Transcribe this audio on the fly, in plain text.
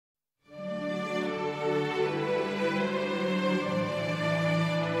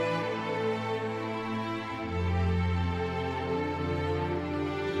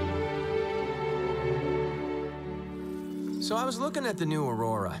So I was looking at the new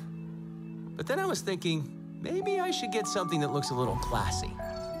Aurora, but then I was thinking, maybe I should get something that looks a little classy.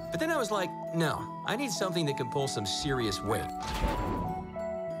 But then I was like, no, I need something that can pull some serious weight.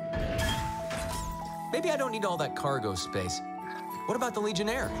 Maybe I don't need all that cargo space. What about the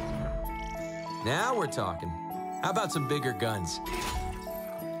Legionnaire? Now we're talking. How about some bigger guns?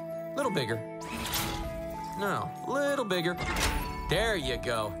 Little bigger. No, little bigger. There you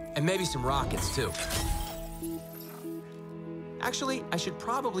go. And maybe some rockets too. Actually, I should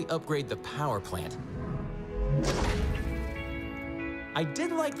probably upgrade the power plant. I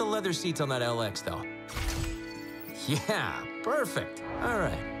did like the leather seats on that LX though. Yeah, perfect. All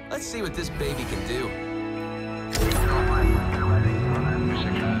right, let's see what this baby can do.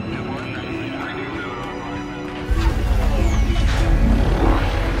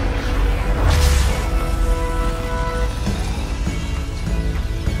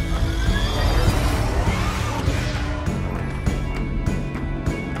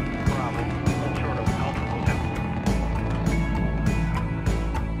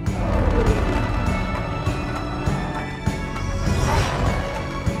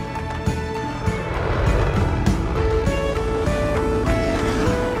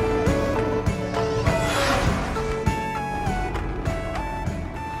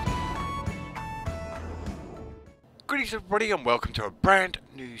 Greetings everybody and welcome to a brand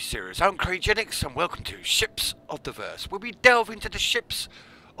new series. I'm CrayGenix and welcome to Ships of the Verse, where we delve into the ships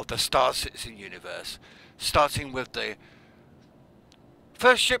of the Star Citizen universe, starting with the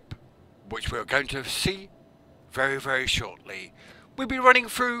first ship, which we're going to see very shortly. We'll be running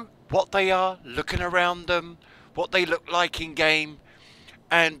through what they are, looking around them, what they look like in game,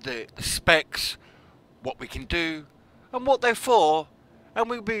 and the specs, what we can do, and what they're for, and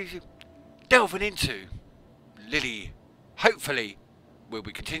we'll be delving into Lily. Hopefully will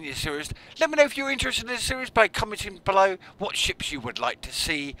we continue the series. Let me know if you're interested in this series by commenting below what ships you would like to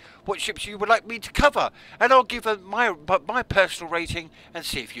see, what ships you would like me to cover, and I'll give my personal rating and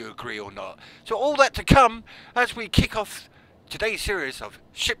see if you agree or not. So all that to come as we kick off today's series of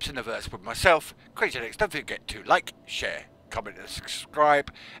Ships in the Verse with myself, CrayGenix. Don't forget to like, share, comment and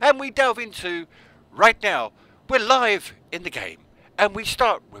subscribe, and we delve into right now. We're live in the game and we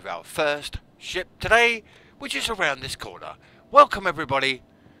start with our first ship today, which is around this corner. Welcome everybody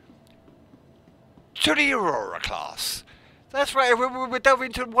to the Aurora class. That's right, we're delving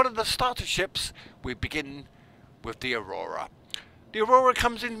into one of the starter ships. We begin with the Aurora. The Aurora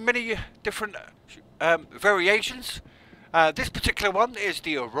comes in many different variations. This particular one is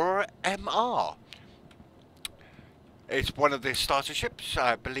the Aurora MR. It's one of the starter ships.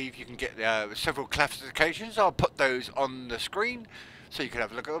 I believe you can get several classifications. I'll put those on the screen so you can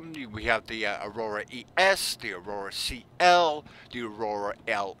have a look at them. We have the Aurora ES, the Aurora CL, the Aurora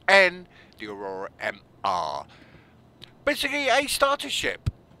LN, the Aurora MR. Basically a starter ship.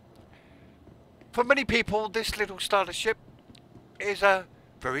 For many people, this little starter ship is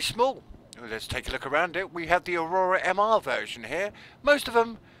very small. Let's take a look around it. We have the Aurora MR version here. Most of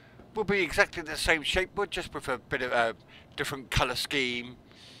them will be exactly the same shape, but just with a bit of a different colour scheme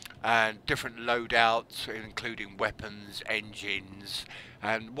and different loadouts, including weapons, engines,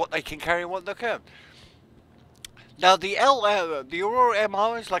 and what they can carry and what they can. Now the Aurora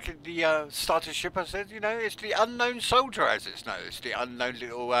MR is like the starter ship. I said, you know, it's the unknown soldier, as it's known. It's the unknown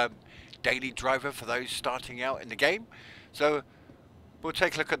little daily driver for those starting out in the game. So we'll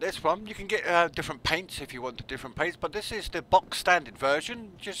take a look at this one. You can get different paints if you want the different paints, but this is the box standard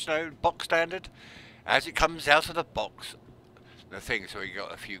version. Just box standard as it comes out of the box. The thing, so we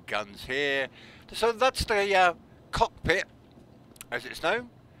got a few guns here. So that's the cockpit, as it's known.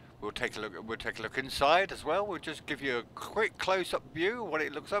 We'll take a look. We'll take a look inside as well. We'll just give you a quick close-up view of what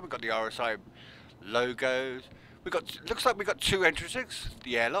it looks like. We've got the RSI logos. Looks like we got two entrances,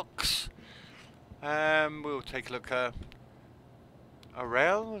 the airlocks. We'll take a look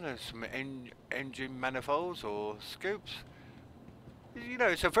around. There's some engine manifolds or scoops. You know,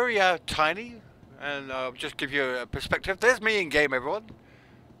 it's a very tiny. And I'll just give you a perspective. There's me in game, everyone.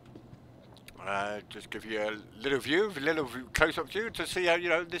 Just give you a little view, close-up view to see how, you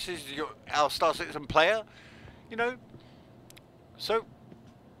know, this is our Star Citizen player. You know, so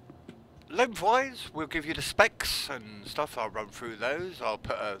length-wise, we'll give you the specs and stuff. I'll run through those. I'll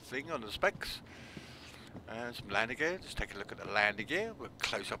put a thing on the specs. Some landing gear. Just take a look at the landing gear. We'll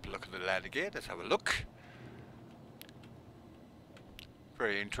close-up look at the landing gear. Let's have a look.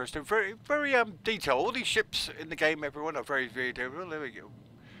 Very interesting, very detailed. All these ships in the game, everyone, are very detailed. There we go.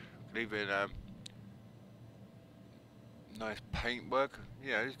 Even nice paintwork.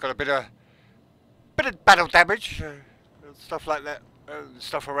 You know, it's got a bit of battle damage, stuff like that,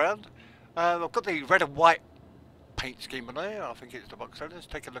 stuff around. I've got the red and white paint scheme on there. I think it's the box. So let's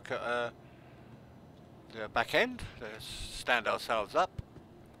take a look at the back end. Let's stand ourselves up.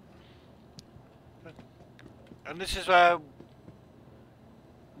 And this is where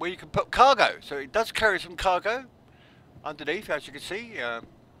you can put cargo. So it does carry some cargo underneath, as you can see.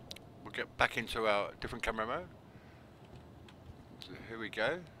 We'll get back into our different camera mode. So here we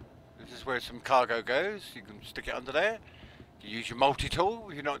go. This is where some cargo goes. You can stick it under there. You use your multi-tool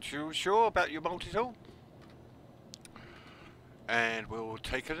if you're not sure about your multi-tool. And we'll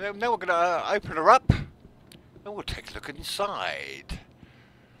take it. Now we're going to open her up and we'll take a look inside.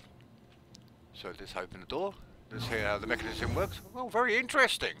 So let's open the door. Let's see how the mechanism works. Well, very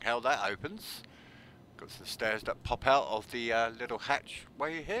interesting how that opens. Got some stairs that pop out of the little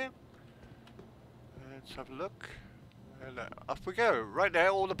hatchway here. Let's have a look. And off we go. Right now,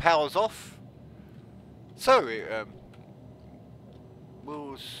 all the power's off. So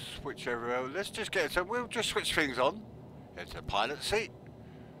we'll switch over. Let's just get. So we'll just switch things on. It's a pilot seat,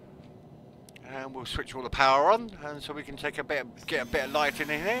 and we'll switch all the power on, and so we can take get a bit of light in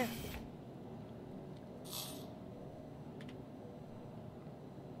here.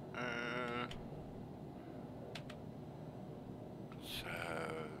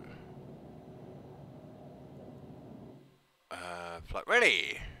 Flight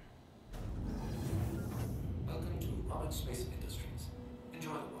ready. Welcome to Robert Space Industries.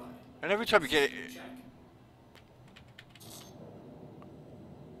 Enjoy the ride. And every time you get it,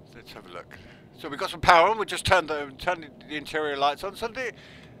 let's have a look. So we've got some power on. We just turned the interior lights on. So the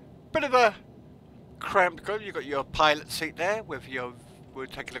bit of a cramped. You've got your pilot seat there with your. We'll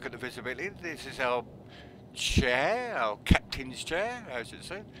take a look at the visibility. This is our chair, our captain's chair, as it's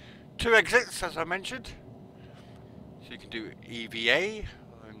said. 2 exits, as I mentioned. So you can do EVA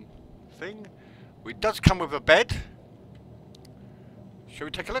and thing. It does come with a bed. Shall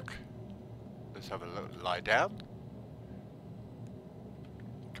we take a look? Let's have a look. Lie down.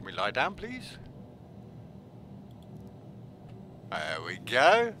 Can we lie down, please? There we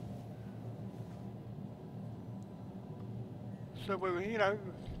go. So we're, you know,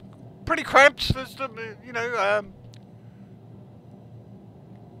 pretty cramped. There's, you know,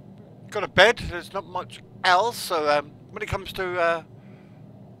 got a bed. There's not much else. So when it comes to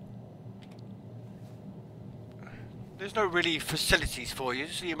there's no really facilities for you,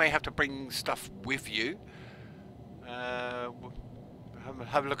 so you may have to bring stuff with you.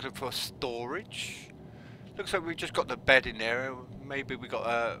 Have a look for storage. Looks like we've just got the bed in there. Maybe we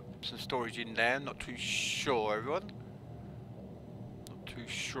got some storage in there. Not too sure, everyone. Not too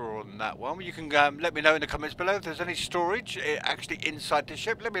sure on that one. You can let me know in the comments below if there's any storage actually inside the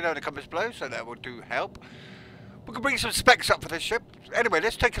ship. Let me know in the comments below, so that will do help. We can bring some specs up for this ship. Anyway,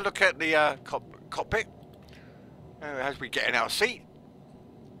 let's take a look at the cockpit as we get in our seat.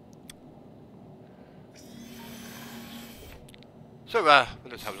 So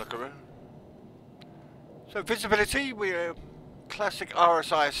let's have a look around. So visibility, we're classic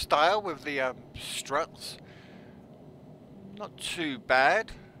RSI style with the struts. Not too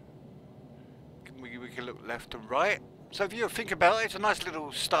bad. We can look left and right. So if you think about it, it's a nice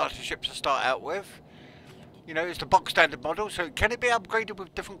little starter ship to start out with. You know, it's the box standard model, so can it be upgraded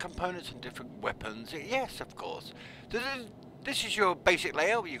with different components and different weapons? Yes, of course. This is your basic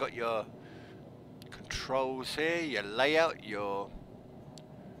layout. You've got your controls here, your layout, your...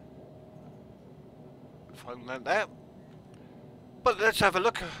 Fun like that. But let's have a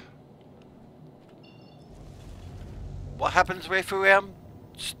look. What happens if we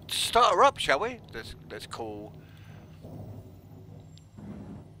start her up, shall we? Let's call...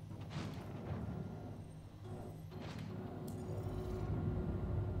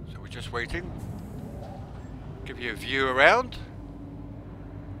 Just waiting. Give you a view around.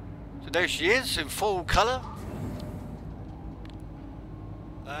 So there she is in full colour.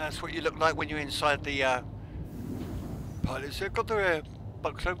 That's what you look like when you're inside the pilot. So got the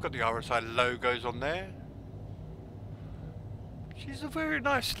got the RSI logos on there. She's a very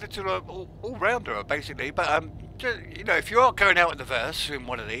nice little all-rounder, basically. But just, you know, if you are going out in the verse in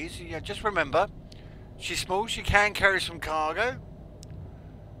one of these, you know, just remember, she's small. She can carry some cargo.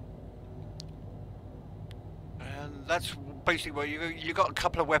 That's basically where you got a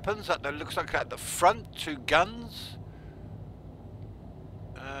couple of weapons that looks like at the front, 2 guns.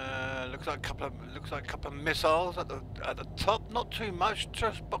 Looks like a couple of missiles at the top. Not too much,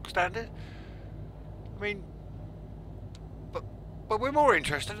 just box standard. I mean, but we're more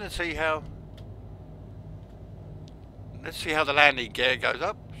interested in see how. Let's see how the landing gear goes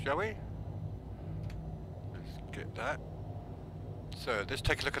up, shall we? Let's get that. So let's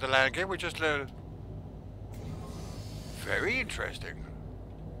take a look at the landing gear. We just very interesting.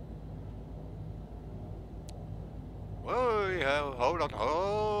 Whoa, yeah, hold on,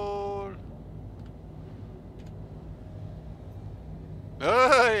 hold.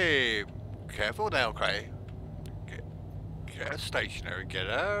 Hey! Careful now, Cray. Get her stationary, get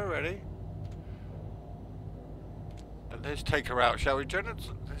her ready. And let's take her out, shall we, Janet?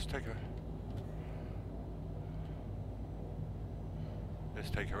 Let's take her. Let's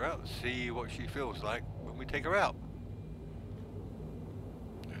take her out and see what she feels like when we take her out.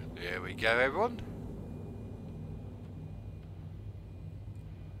 There we go, everyone.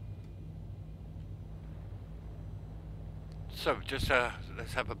 So, just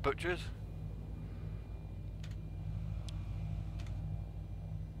let's have a butcher's.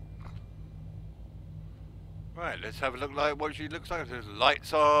 Right, let's have a look like what she looks like. There's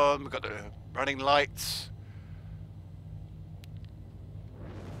lights on, we've got the running lights.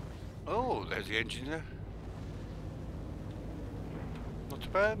 Oh, there's the engine there. Not too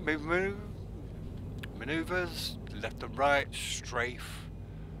bad. Move. Maneuvers, left and right, strafe.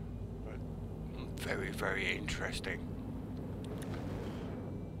 Very, very interesting.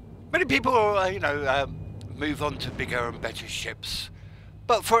 Many people, move on to bigger and better ships.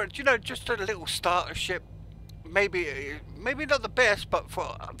 But for, just a little starter ship, maybe not the best, but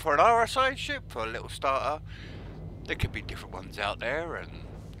for an RSI ship, for a little starter, there could be different ones out there.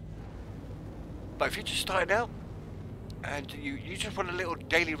 But if you're just starting out, and you just want a little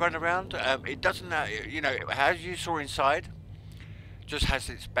daily run around, it doesn't, as you saw inside, just has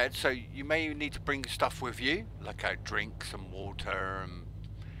its bed, so you may need to bring stuff with you, like drinks and water, and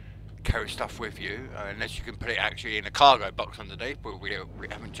carry stuff with you, unless you can put it actually in a cargo box underneath, but we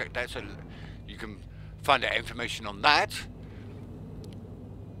haven't checked that, so you can find out information on that.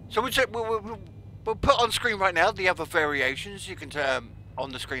 So we'll put on screen right now the other variations. You can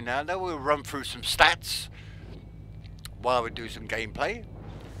on the screen now. Now we'll run through some stats while we do some gameplay,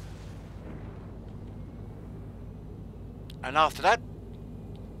 and after that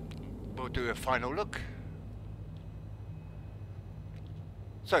we'll do a final look.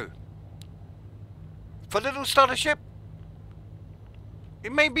 So for little starter ship,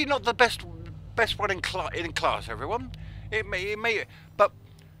 it may be not the best one in class, everyone. It may, but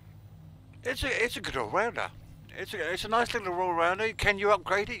it's a good all rounder. It's a nice little all rounder. Can you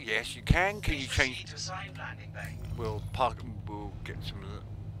upgrade it? Yes, you can. Can you change? We'll park. We'll get some.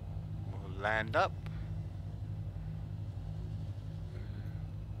 We'll land up.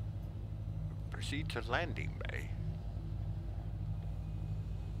 Proceed to landing bay.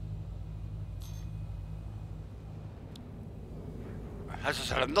 As I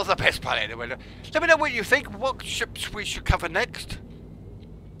said, I'm not the best pilot in the world. Let me know what you think. What ships we should cover next.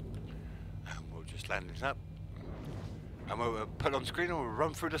 And we'll just land this up. And we'll put on screen and we'll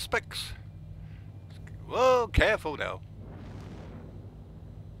run through the specs. Whoa, careful now.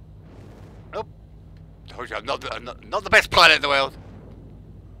 Nope. Told you I'm not the best pilot in the world.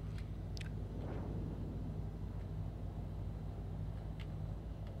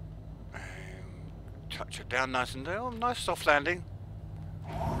 Touch it down nice and down. Nice soft landing.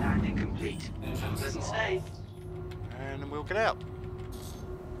 Landing complete. Pleasant stay. And then we'll get out.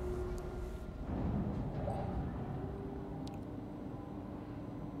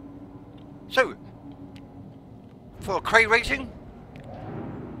 So, for a Cray rating,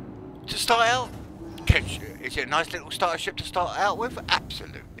 to start out, is it a nice little starter ship to start out with?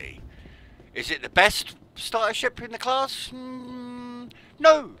 Absolutely. Is it the best starter ship in the class?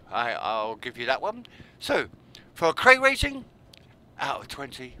 No, I'll give you that one. So, for a Cray rating, out of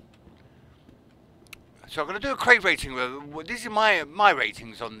 20. So I'm going to do a Cray rating. These are my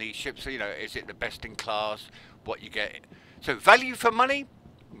ratings on these ships. So, is it the best in class? What you get? So value for money,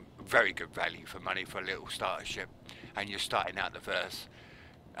 very good value for money for a little starter ship, and you're starting out the verse.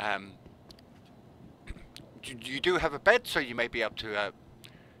 You do have a bed, so you may be able to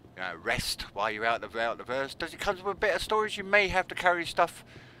rest while you're out the verse. Does it come with a bit of storage? You may have to carry stuff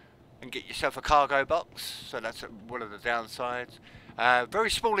and get yourself a cargo box. So that's one of the downsides. Very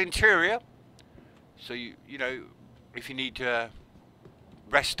small interior. So if you need to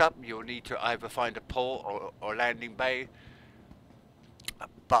rest up, you'll need to either find a port or landing bay.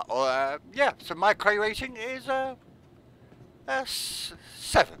 But yeah, so my Cray rating is a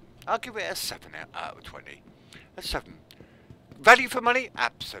 7. I'll give it a 7 out of 20. A 7. Value for money,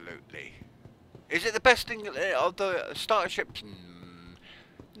 absolutely. Is it the best thing of the starter ships?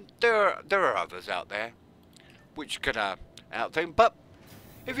 There are others out there which can outthink, but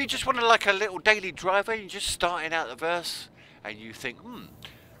if you just wanted like a little daily driver, you're just starting out the verse, and you think,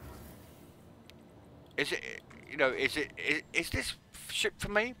 is this ship for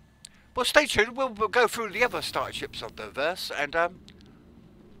me? Well, stay tuned. We'll go through the other starter ships of the verse, and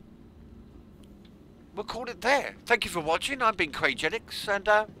we'll call it there. Thank you for watching. I've been CrayGenix, and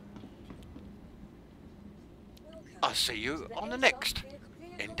I'll see you on the next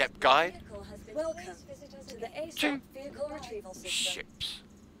in-depth guide Welcome to the to vehicle retrieval system. ships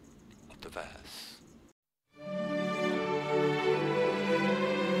of the verse.